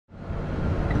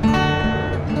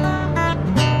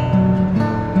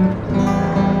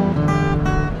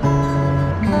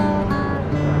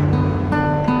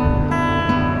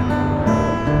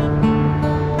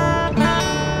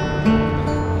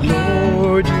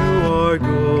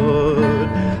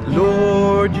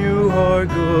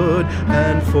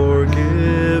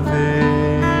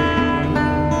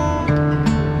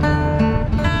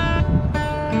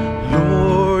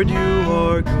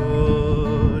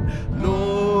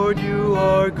Lord, you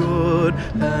are good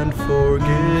and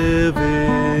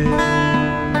forgiving.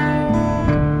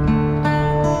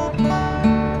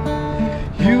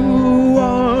 You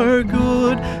are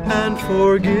good and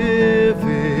forgiving,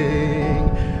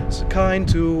 so kind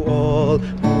to all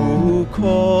who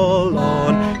call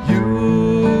on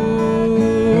you.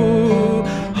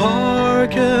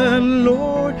 Hearken,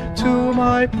 Lord, to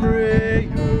my prayer,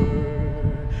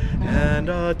 and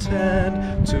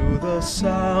attend to the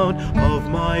sound of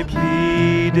my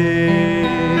pleading.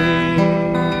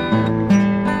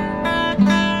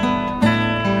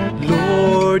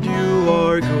 Lord, you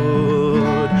are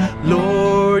good.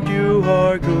 Lord, you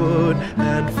are good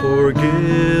and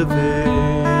forgiving.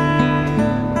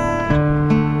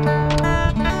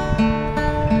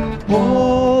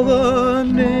 All the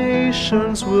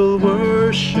nations will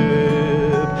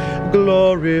worship,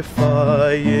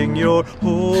 glorifying your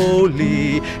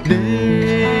holy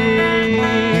name.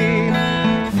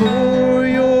 For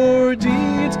your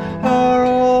deeds are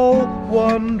all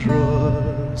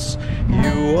wondrous.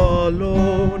 You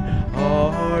alone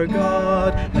are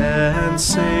God and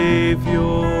Savior.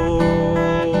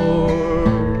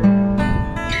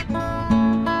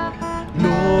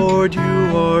 Lord,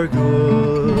 you are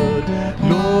good.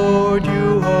 Lord,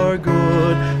 you are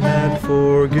good and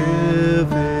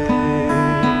forgiving.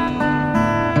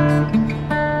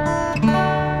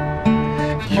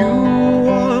 You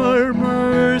are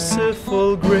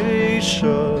merciful,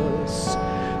 gracious,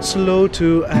 slow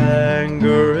to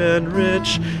anger and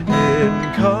rich in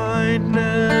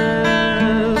kindness.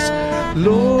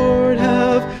 Lord,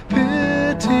 have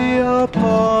pity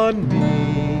upon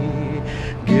me.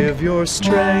 Give your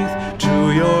strength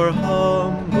to your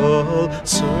humble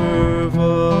servant.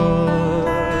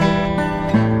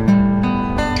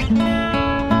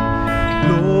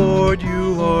 Lord,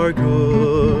 you are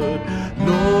good.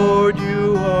 Lord,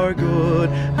 you are good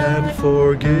and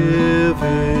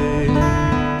forgiving.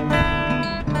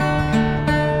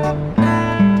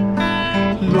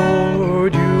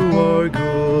 Lord, you are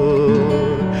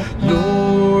good.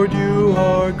 Lord, you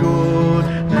are good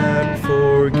and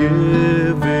forgiving.